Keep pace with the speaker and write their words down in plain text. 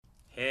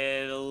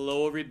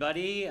Hello,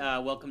 everybody.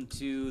 Welcome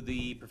to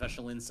the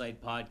Professional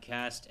Insight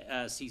Podcast,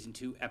 Season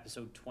 2,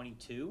 Episode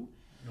 22.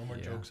 No more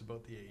jokes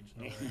about the age.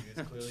 No, you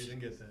guys clearly didn't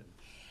get that.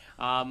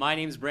 My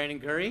name's Brandon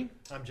Curry.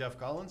 I'm Jeff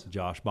Collins.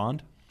 Josh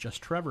Bond.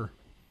 Just Trevor.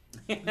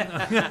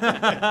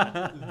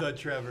 The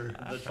Trevor.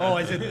 Oh,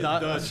 is it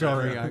the?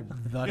 Sorry, Trevor.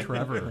 the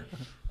Trevor.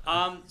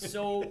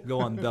 So Go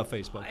on the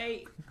Facebook.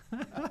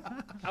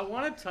 I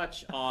want to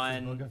touch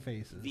on Look at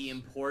faces. the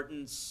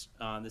importance,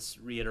 this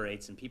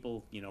reiterates, and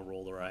people,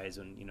 roll their eyes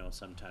when,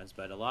 sometimes,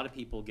 but a lot of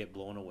people get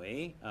blown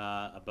away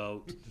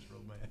about, Just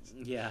rolled my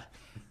eyes.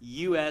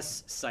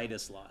 U.S.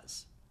 CITES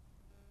laws.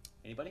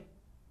 Anybody?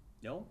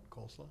 No?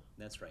 Coleslaw.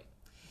 That's right.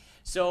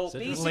 So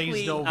Citrus.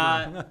 basically, Glazed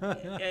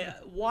over.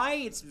 why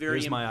it's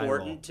very Here's my eye roll.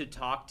 important to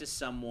talk to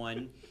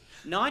someone,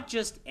 not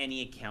just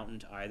any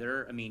accountant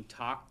either. I mean,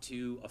 talk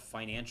to a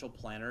financial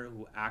planner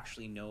who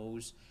actually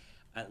knows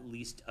at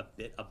least a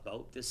bit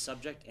about this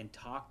subject, and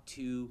talk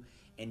to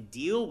and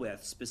deal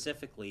with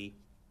specifically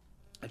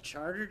a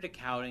chartered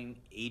accounting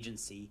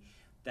agency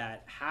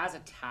that has a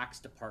tax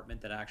department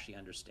that actually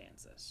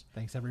understands this.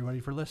 Thanks everybody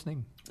for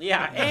listening.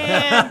 Yeah,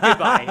 and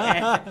goodbye.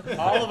 And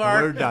all of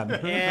our We're done.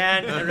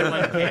 and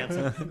everyone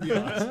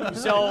canceled.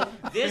 So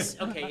this,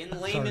 okay, in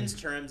layman's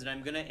terms,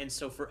 and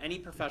so for any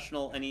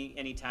professional,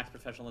 any tax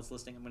professional that's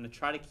listening, I'm gonna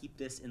try to keep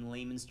this in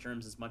layman's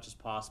terms as much as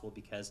possible,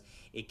 because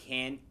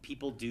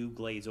people do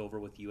glaze over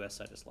with U.S.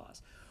 CITES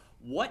laws.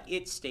 What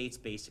it states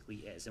basically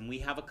is, and we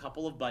have a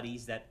couple of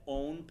buddies that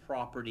own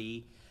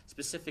property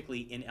specifically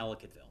in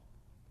Ellicottville,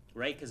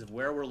 right? Because of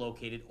where we're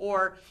located,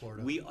 or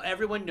Florida.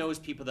 everyone knows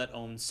people that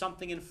own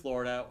something in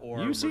Florida or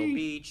UC. Myrtle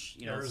Beach,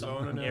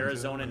 Arizona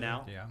now,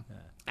 too. now. Yeah.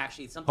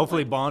 Actually, something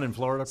Hopefully like, Bond in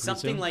Florida pretty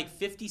something soon. like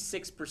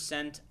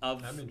 56%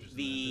 of I'm interested in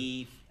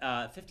the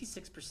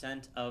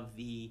 56% of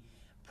the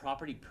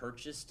property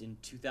purchased in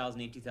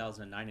 2008,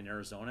 2009 in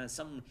Arizona,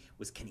 something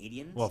was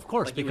Canadians. Well, of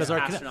course, Like, it because was our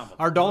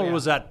astronomical. dollar Oh, yeah.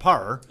 was at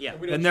par, Yeah.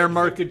 We don't and their charge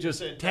market 50% just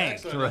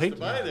tax tanked, on us right? to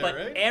buy there, But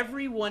right?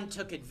 everyone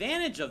took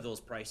advantage of those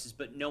prices,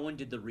 but no one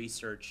did the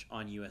research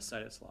on U.S.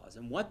 CITES laws.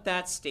 And what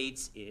that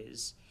states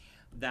is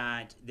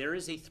that there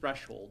is a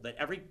threshold that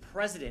every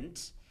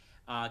president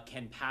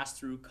can pass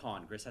through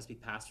Congress, has to be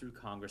passed through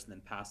Congress and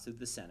then passed through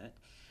the Senate,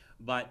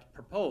 but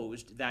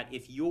proposed that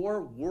if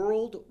your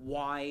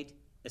worldwide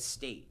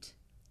estate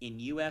in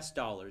U.S.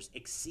 dollars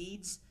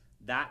exceeds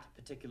that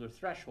particular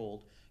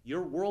threshold,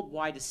 your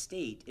worldwide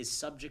estate is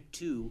subject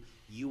to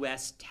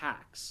U.S.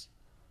 tax.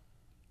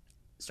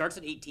 Starts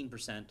at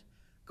 18%,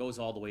 goes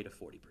all the way to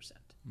 40%.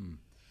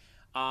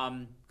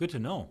 Good to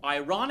know.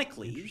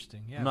 Ironically,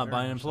 Interesting. Yeah. I'm not very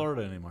buying in interesting.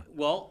 Florida anymore.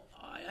 well,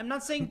 I'm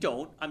not saying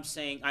don't. I'm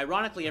saying,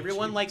 ironically,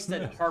 everyone likes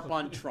to harp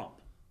on Trump.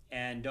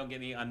 And don't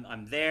get me,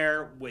 I'm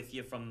there with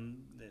you from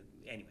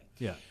anyway.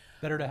 Yeah.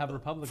 Better to have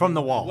Republicans. From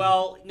the wall.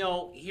 Well,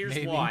 no, here's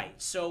Maybe. why.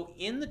 So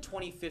in the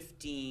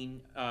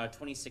 2015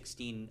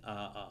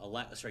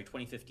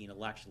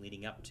 election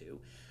leading up to,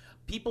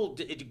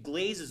 it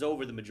glazes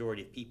over the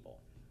majority of people.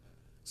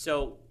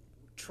 So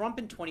Trump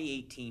in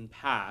 2018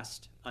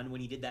 passed,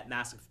 when he did that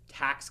massive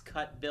tax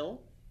cut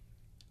bill,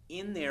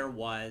 in there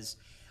was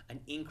an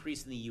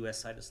increase in the U.S.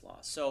 CITES law.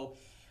 So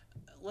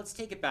let's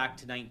take it back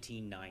to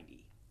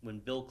 1990 when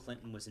Bill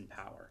Clinton was in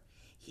power.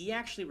 He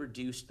actually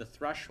reduced the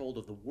threshold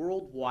of the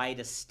worldwide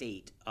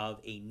estate of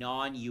a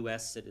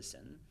non-U.S.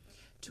 citizen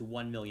to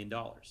 $1 million.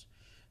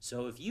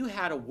 So if you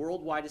had a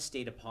worldwide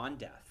estate upon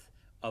death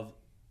of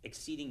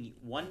exceeding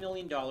 $1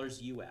 million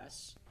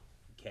U.S.,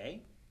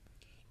 okay,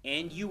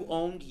 and you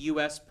owned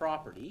U.S.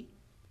 property,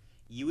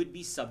 you would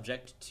be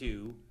subject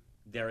to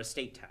their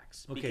estate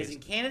tax. Okay. Because in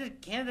Canada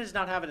does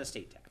not have an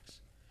estate tax.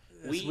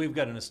 We've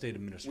got an estate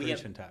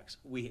administration tax.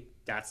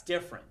 That's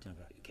different.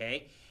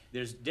 Okay.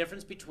 There's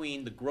difference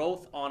between the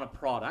growth on a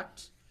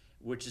product,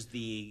 which is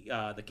the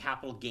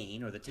capital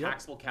gain or the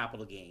taxable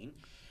capital gain,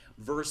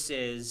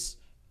 versus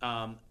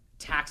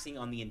taxing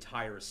on the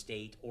entire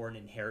estate or an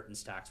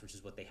inheritance tax, which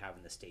is what they have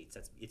in the States.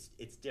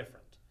 It's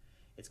different.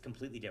 It's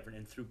completely different.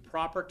 And through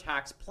proper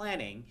tax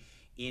planning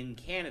in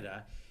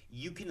Canada,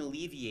 you can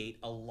alleviate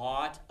a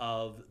lot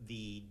of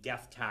the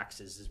death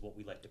taxes, is what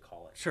we like to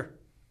call it. Sure.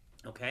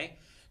 Okay.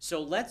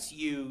 So let's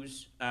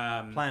use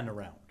Plan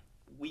around.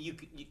 you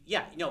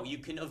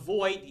can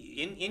avoid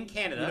in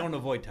Canada. We don't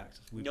avoid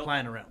taxes. We No.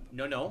 plan around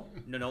them. No.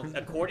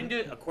 According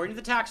to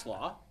the tax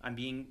law, I'm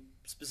being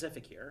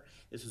specific here.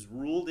 This was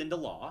ruled into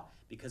law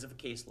because of a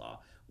case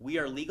law. We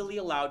are legally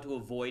allowed to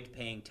avoid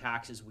paying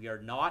taxes. We are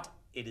not.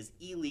 It is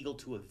illegal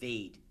to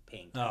evade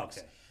paying tax.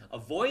 Oh, okay.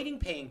 Avoiding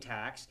paying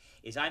tax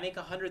is I make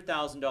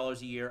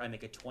 $100,000 a year. I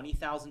make a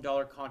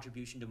 $20,000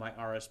 contribution to my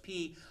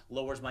RSP,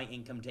 lowers my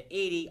income to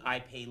 $80,000. I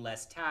pay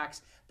less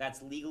tax.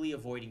 That's legally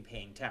avoiding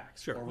paying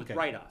tax. Sure, Or with okay.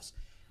 write-offs.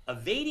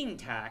 Evading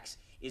tax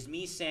is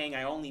me saying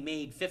I only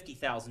made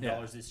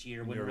 $50,000 this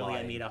year when You're really I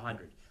lying. made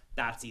 $100,000.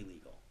 That's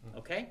illegal.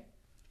 Okay,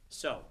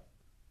 so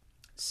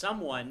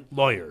someone.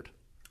 Lawyered.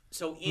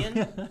 So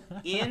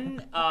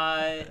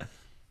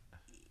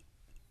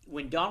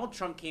when Donald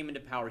Trump came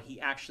into power, he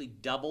actually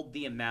doubled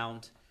the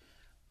amount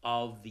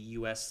of the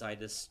U.S.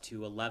 CITES to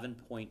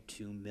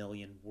 11.2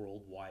 million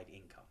worldwide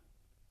income.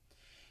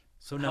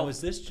 So now is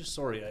this just,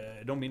 sorry,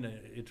 I don't mean to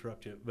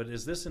interrupt you, but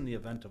is this in the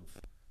event of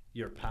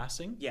your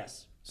passing?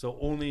 Yes. So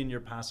only in your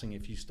passing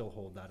if you still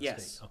hold that Yes.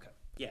 estate? Okay.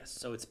 Yes.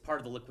 So it's part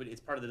of the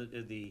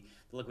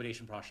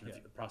liquidation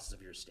process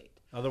of your estate.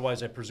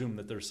 Otherwise, I presume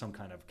that there's some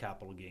kind of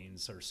capital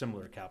gains or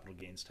similar capital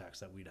gains tax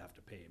that we'd have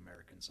to pay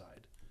American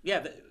side.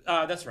 Yeah,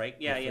 that's right.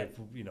 Yeah, If,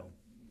 you know,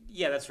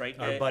 yeah, that's right.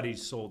 our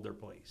buddies sold their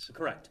place.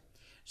 Correct.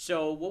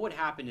 So what would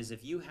happen is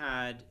if you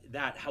had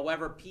that,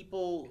 however,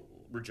 people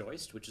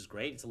rejoiced, which is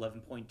great. It's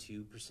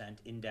 11.2%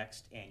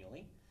 indexed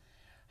annually.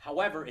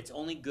 However, it's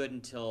only good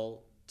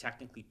until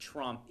technically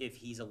Trump, if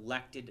he's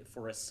elected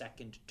for a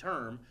second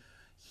term,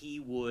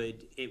 it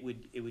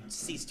would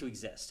cease to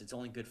exist. It's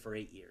only good for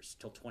 8 years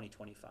till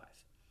 2025.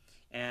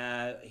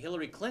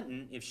 Hillary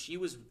Clinton, if she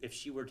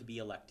were to be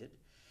elected,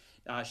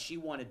 she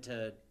wanted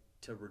to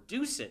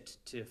reduce it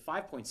to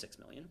 5.6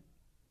 million,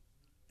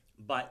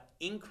 but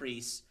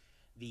increase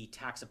the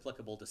tax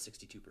applicable to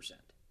 62%,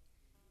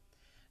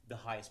 the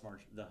highest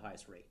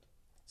rate.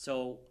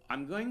 So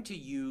I'm going to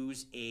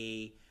use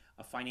a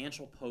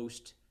Financial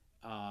Post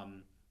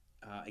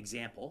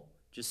example,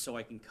 just so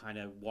I can kind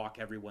of walk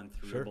everyone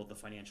through about the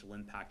financial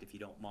impact, if you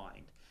don't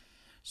mind.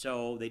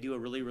 So they do a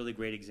really, really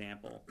great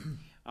example.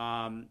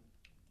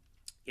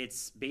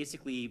 It's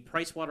basically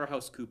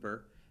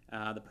PricewaterhouseCoopers,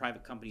 the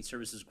private company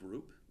services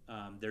group,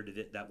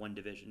 that one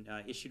division,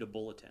 issued a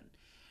bulletin.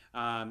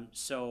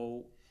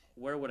 So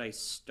where would I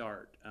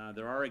start?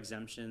 There are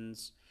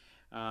exemptions.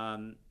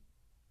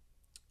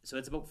 So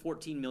it's about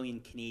 14 million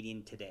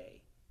Canadian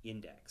today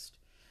indexed.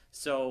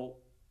 So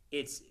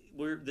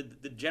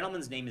the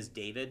gentleman's name is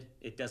David.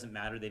 It doesn't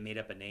matter. They made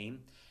up a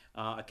name.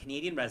 A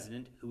Canadian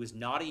resident who is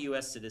not a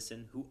U.S.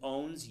 citizen, who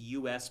owns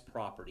U.S.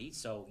 property,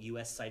 so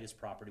U.S. situs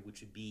property, which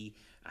would be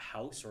a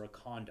house or a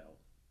condo.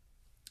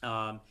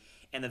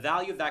 And the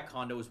value of that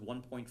condo is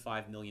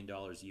 $1.5 million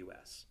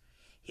U.S.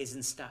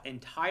 His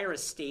entire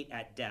estate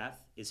at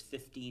death is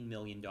 $15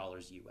 million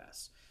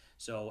U.S.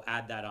 So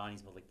add that on,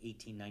 he's about like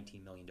 $18,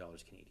 $19 million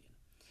Canadian.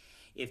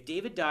 If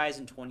David dies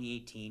in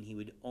 2018, he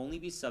would only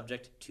be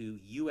subject to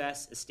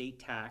U.S. estate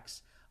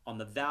tax on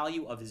the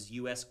value of his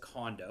U.S.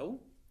 condo,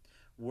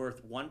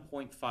 worth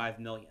 $1.5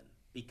 million,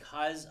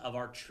 because of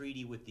our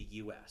treaty with the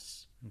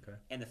U.S. Okay.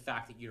 and the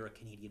fact that you're a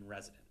Canadian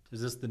resident.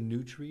 Is this the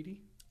new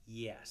treaty?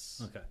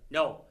 Yes. Okay.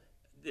 No,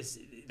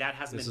 that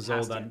hasn't This been is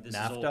passed old yet. on This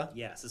NAFTA? is old.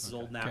 Yes, this is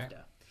old NAFTA. Okay.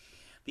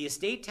 The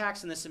estate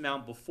tax in this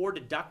amount before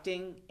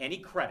deducting any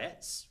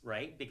credits,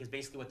 right? Because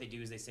basically what they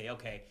do is they say,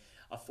 okay,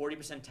 a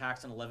 40%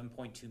 tax on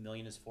 11.2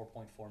 million is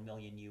 4.4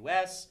 million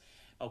US.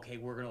 Okay,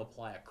 we're going to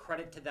apply a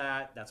credit to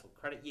that. That's what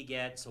credit you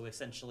get. So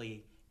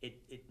essentially, it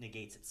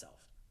negates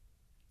itself.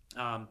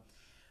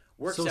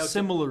 Works So out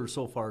similar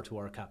so far to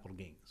our capital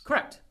gains.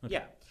 Correct. Okay.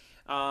 Yeah.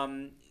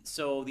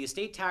 So the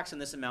estate tax on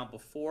this amount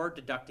before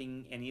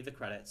deducting any of the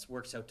credits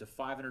works out to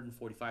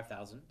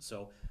 $545,000.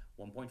 So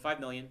 1.5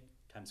 million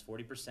times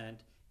 40%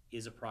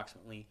 is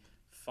approximately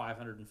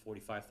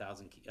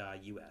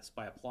 $545,000 US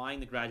by applying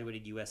the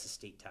graduated US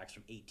estate tax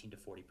from 18 to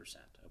 40%.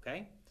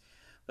 Okay.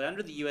 But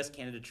under the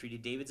US-Canada Treaty,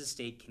 David's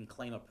estate can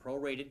claim a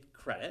prorated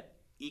credit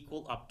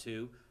equal up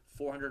to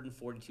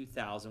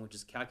 $442,000, which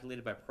is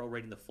calculated by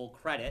prorating the full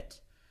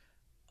credit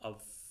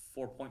of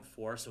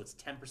 4.4, so it's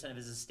 10% of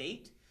his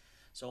estate.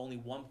 So only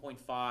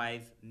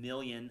 1.5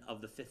 million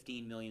of the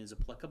 15 million is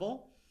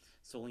applicable.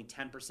 So only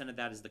 10% of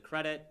that is the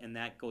credit, and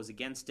that goes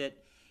against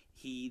it.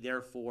 He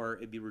therefore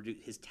it'd be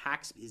reduced.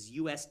 His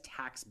U.S.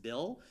 tax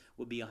bill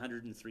would be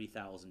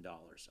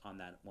 $103,000 on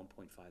that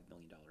 $1.5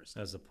 million.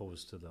 As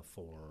opposed to the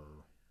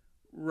four,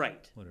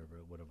 Right. whatever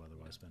it would have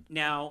otherwise been.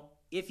 Now,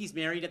 if he's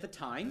married at the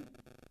time,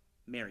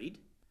 meaning,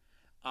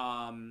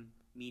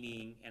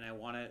 and I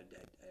want to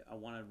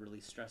really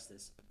stress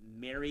this,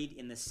 married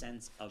in the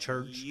sense of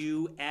Churched?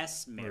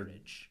 U.S.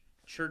 marriage,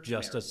 church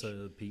Just marriage, as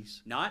a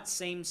piece. not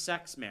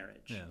same-sex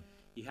marriage. Yeah.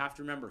 You have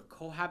to remember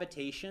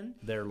cohabitation.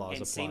 Their laws and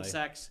apply.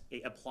 same-sex,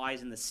 it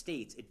applies in the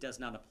States. It does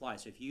not apply.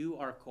 So if you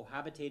are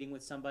cohabitating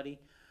with somebody,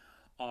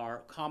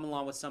 or common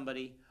law with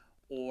somebody,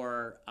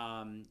 or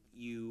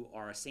you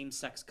are a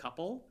same-sex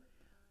couple,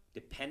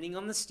 depending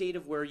on the state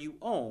of where you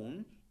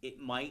own,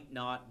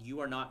 you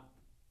are not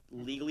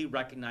legally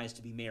recognized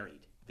to be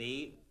married.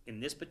 In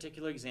this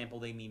particular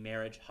example, they mean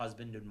marriage,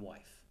 husband and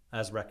wife.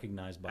 As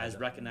recognized by Their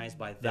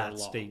that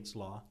law. state's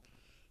law.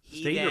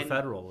 He State or then-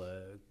 federal?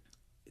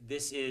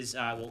 This is,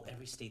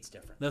 every state's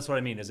different. That's what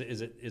I mean. Is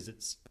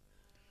it?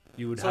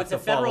 You would So have it's to a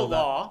federal follow that.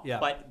 law, Yeah.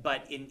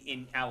 but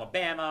in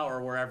Alabama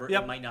or wherever,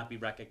 Yep. it might not be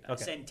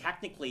recognized. Okay. And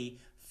technically,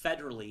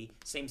 federally,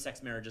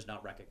 same-sex marriage is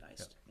not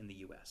recognized in the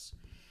U.S.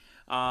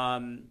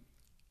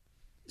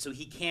 So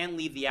he can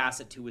leave the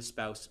asset to his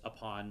spouse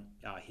upon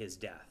his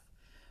death,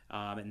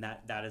 and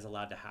that is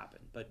allowed to happen.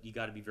 But you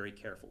got to be very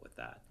careful with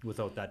that.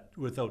 without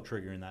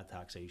triggering that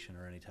taxation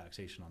or any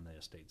taxation on the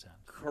estate's end.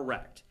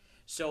 Correct.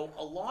 So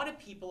a lot of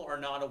people are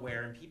not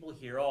aware, and people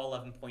hear,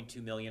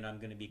 11.2 million, I'm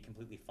going to be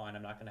completely fine.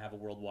 I'm not going to have a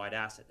worldwide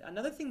asset.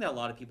 Another thing that a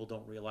lot of people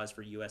don't realize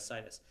for U.S.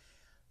 situs,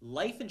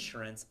 life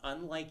insurance,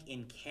 unlike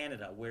in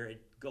Canada, where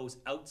it goes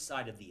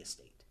outside of the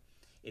estate,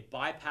 It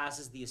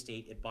bypasses the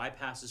estate, it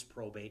bypasses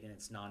probate, and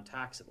it's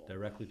non-taxable.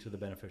 Directly to the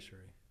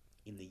beneficiary.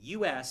 In the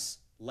U.S.,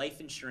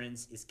 life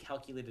insurance is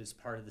calculated as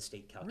part of the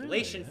state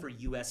calculation for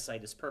U.S.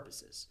 situs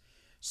purposes.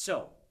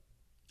 So,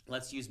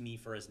 let's use me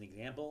as an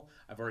example.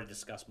 I've already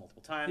discussed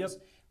multiple times.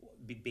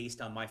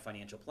 Based on my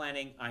financial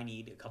planning, I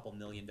need a couple $1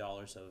 million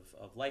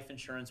of life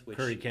insurance. Which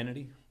Curry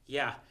Kennedy.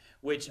 Yeah,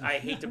 which I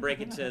hate to break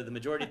it to the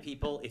majority of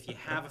people. If you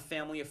have a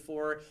family of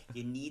 4,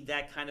 you need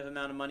that kind of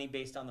amount of money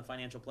based on the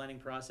financial planning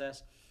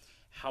process.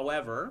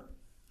 However,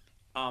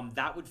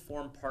 that would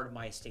form part of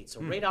my estate.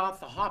 So right off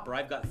the hopper,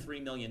 I've got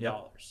 $3 million.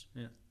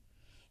 Yeah.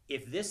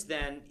 If this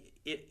then,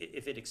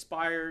 if it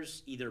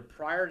expires either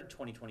prior to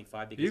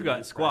 2025, because You of got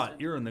the squat.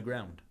 president- You're in the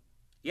ground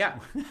yeah,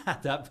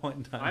 at that point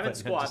in time. I'm in but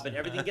squat, just- but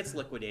everything gets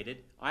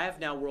liquidated. I have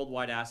now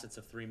worldwide assets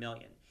of $3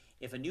 million.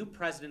 If a new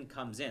president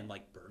comes in,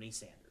 like Bernie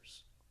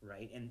Sanders,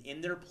 right, and in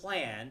their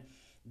plan,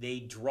 they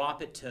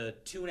drop it to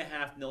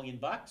 $2.5 million,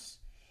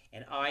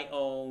 and I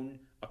own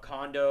a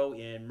condo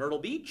in Myrtle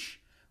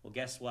Beach, well,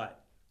 guess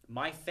what?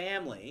 My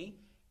family,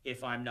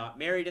 if I'm not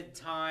married at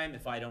the time,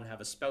 if I don't have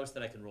a spouse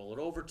that I can roll it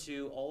over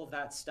to, all of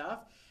that stuff,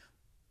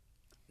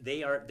 they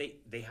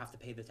have to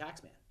pay the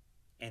tax man,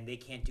 and they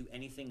can't do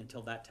anything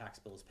until that tax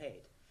bill is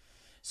paid.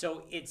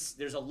 So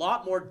there's a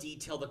lot more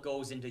detail that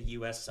goes into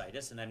U.S.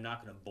 situs, and I'm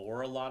not going to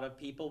bore a lot of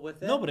people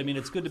with it. No, but I mean,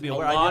 it's good to be A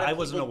aware. lot I of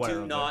wasn't people aware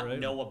do of not it, right?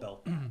 know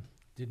about that.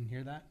 Didn't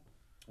hear that?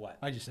 What?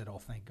 I just said, oh,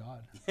 thank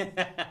God.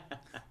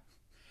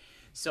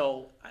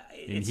 So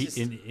it's just,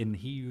 in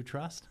he you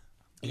trust?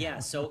 yeah,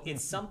 so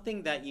it's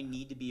something that you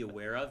need to be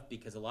aware of,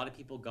 because a lot of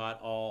people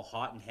got all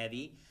hot and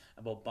heavy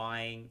about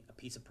buying a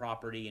piece of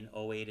property in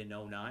 08 and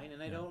 09,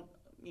 and I don't,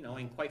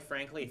 and quite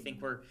frankly, I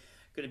think we're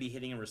going to be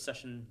hitting a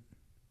recession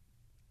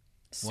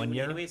soon 1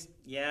 year? anyways.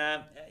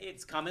 Yeah,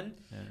 it's coming,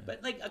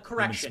 but like a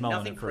correction, smelling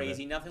nothing it for a bit.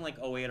 crazy, nothing like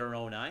 08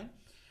 or 09.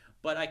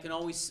 But I can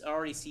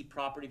already see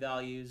property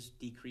values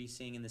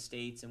decreasing in the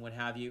States and what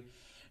have you.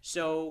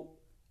 So,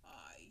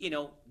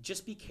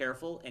 just be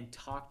careful and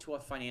talk to a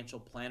financial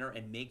planner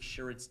and make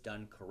sure it's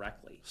done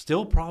correctly.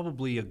 Still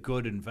probably a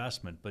good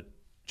investment, but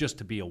just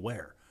to be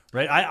aware,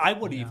 right? I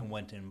would even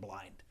went in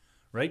blind,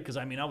 right? Because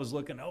I mean, I was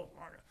looking,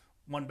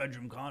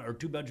 1-bedroom condo or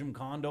 2-bedroom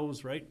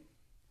condos, right?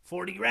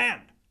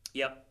 $40,000,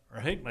 Yep.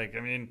 right? Like, I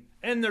mean,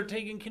 and they're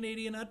taking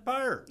Canadian at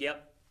par.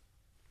 Yep.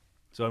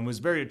 So it was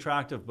very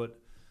attractive, but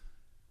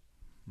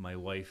my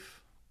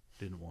wife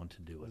didn't want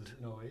to do Was it.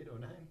 it in 08,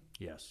 09?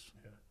 Yes,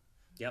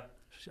 Yep.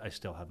 I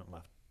still haven't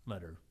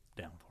let her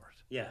down for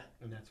it. Yeah.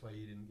 And that's why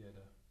you didn't get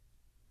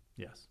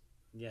Yes.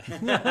 Yeah.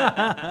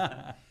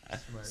 a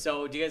smart.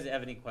 So, do you guys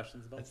have any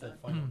questions about That's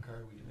that? that final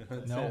card we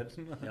didn't. No.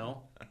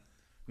 No.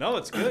 No,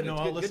 it's good. No, It's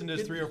I'll good, listen to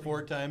this good. 3 or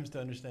 4 times to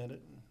understand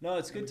it. No,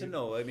 it's good to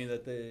know. I mean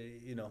that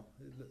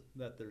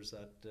that there's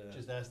that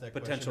Just ask that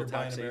potential question. They're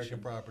buying taxation. American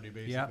property,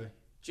 basically. Yeah.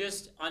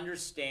 Just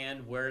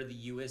understand where the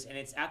U.S. and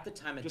it's at the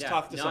time of Just death.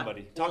 talk to not-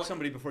 somebody. well, Talk to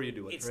somebody before you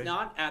do it. It's right?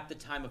 not at the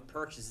time of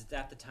purchase. It's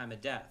at the time of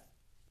death.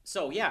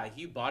 So yeah, if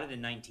you bought it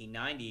in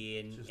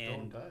 1990 Just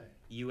and don't die.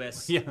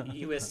 U.S. Yeah.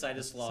 U.S.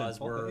 situs laws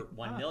Simple. were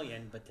 1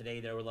 million, but today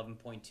they're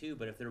 11.2.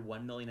 But if they're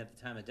 1 million at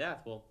the time of death,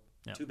 well,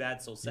 Yeah. too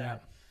bad, so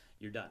sad. Yeah.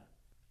 You're done.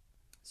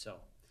 So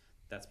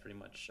that's pretty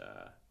much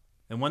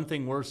And the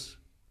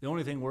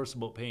only thing worse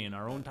about paying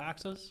our own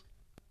taxes,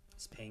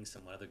 is paying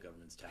some other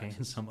government's paying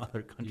taxes, some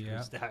other country's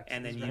Yeah. taxes.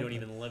 and then you right? don't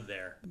even live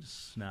there.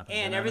 Snap a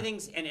And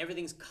banana.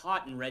 everything's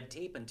caught in red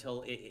tape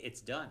until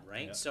it's done,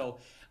 right? Yeah. So,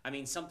 I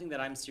mean, something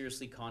that I'm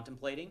seriously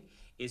contemplating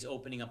is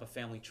opening up a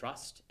family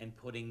trust and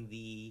putting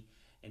the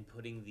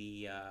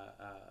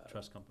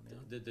Trust company.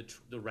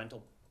 the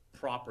rental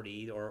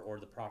property or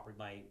the property,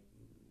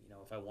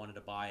 if I wanted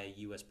to buy a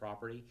U.S.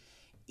 property,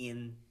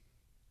 in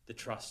the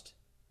trust,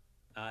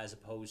 as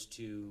opposed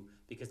to,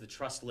 because the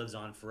trust lives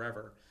on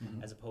forever,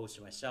 as opposed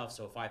to myself.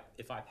 So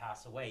if I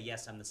pass away,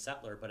 yes, I'm the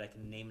settler, but I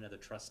can name another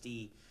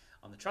trustee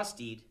on the trust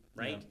deed,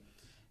 right? Yeah.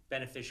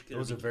 Beneficial.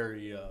 Those are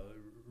very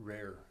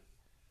rare,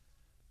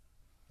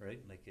 right?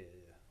 Like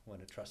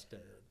when a trust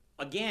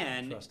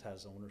Again,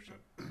 has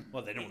ownership.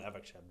 Well, they don't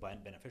actually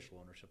have beneficial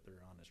ownership. They're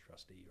on as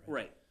trustee, right?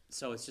 right.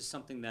 So it's just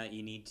something that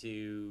you need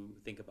to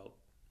think about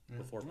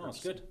before No, it's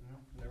purchasing. good.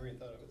 No, never even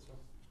thought of it, so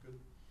it's good.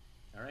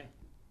 All right.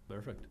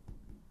 Perfect.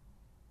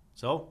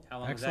 So, How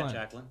long was Excellent. that,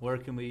 Jacqueline? where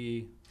can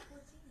we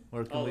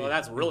Oh, well,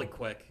 that's really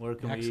quick. Where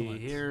can we Excellent.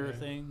 hear Yeah.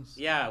 things?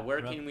 Yeah,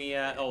 where can we?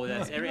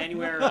 That's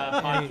anywhere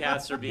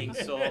podcasts are being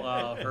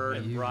heard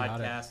and You got it.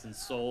 broadcast and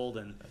sold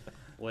and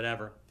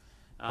whatever.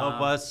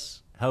 Help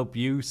us help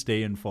you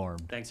stay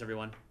informed. Thanks,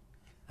 everyone.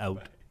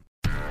 Out.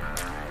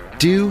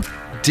 Do,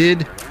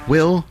 Did,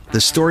 Will,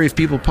 the Story of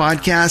People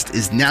podcast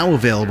is now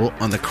available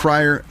on the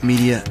Crier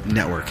Media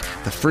Network.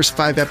 The first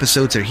 5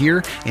 episodes are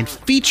here and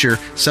feature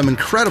some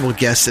incredible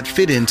guests that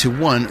fit into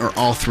one or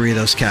all 3 of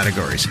those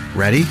categories.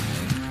 Ready?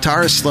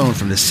 Tara Sloan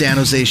from the San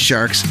Jose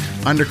Sharks,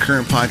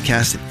 Undercurrent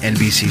podcast at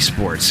NBC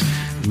Sports.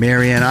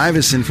 Marianne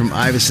Iveson from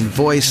Iveson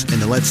Voice and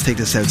the Let's Take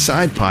This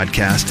Outside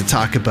podcast to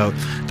talk about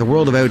the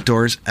world of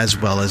outdoors as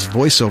well as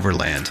voiceover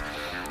land.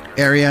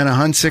 Ariana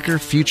Hunsicker,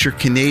 future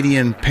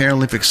Canadian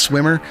Paralympic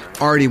swimmer,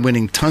 already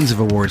winning tons of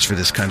awards for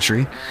this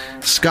country.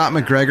 Scott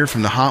McGregor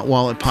from the Hot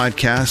Wallet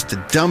podcast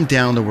to dumb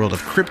down the world of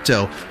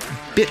crypto,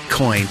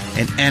 Bitcoin,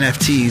 and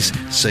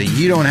NFTs so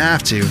you don't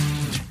have to.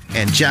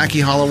 And Jackie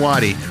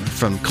Holowati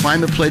from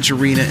Climate Pledge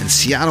Arena in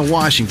Seattle,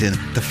 Washington,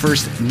 the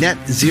first net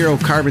zero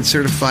carbon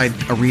certified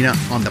arena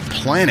on the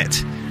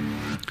planet.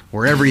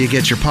 Wherever you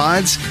get your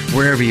pods,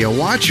 wherever you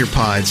watch your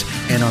pods,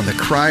 and on the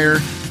Crier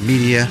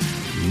Media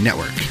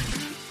Network.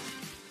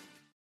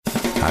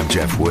 I'm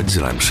Jeff Woods,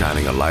 and I'm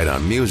shining a light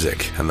on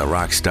music and the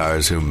rock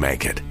stars who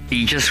make it.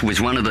 He just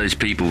was one of those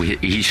people,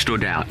 he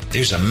stood out. He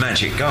was a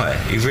magic guy.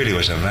 He really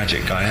was a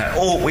magic guy.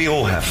 We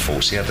all have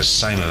faults. He had the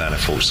same amount of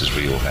faults as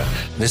we all had.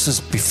 This was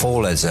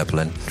before Led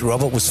Zeppelin.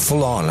 Robert was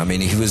full on. I mean,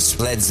 he was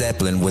Led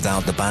Zeppelin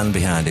without the band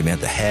behind him. He had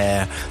the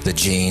hair, the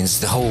jeans,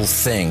 the whole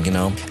thing, you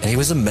know. And he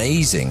was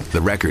amazing.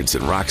 The Records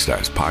and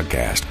Rockstars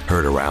podcast,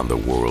 heard around the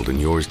world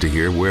and yours to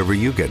hear wherever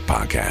you get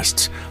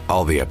podcasts.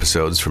 All the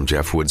episodes from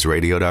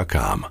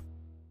JeffWoodsRadio.com.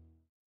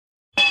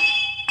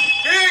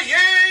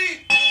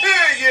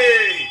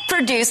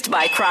 Produced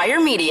by Crier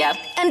Media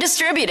and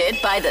distributed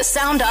by the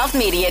Sound Off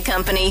Media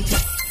Company.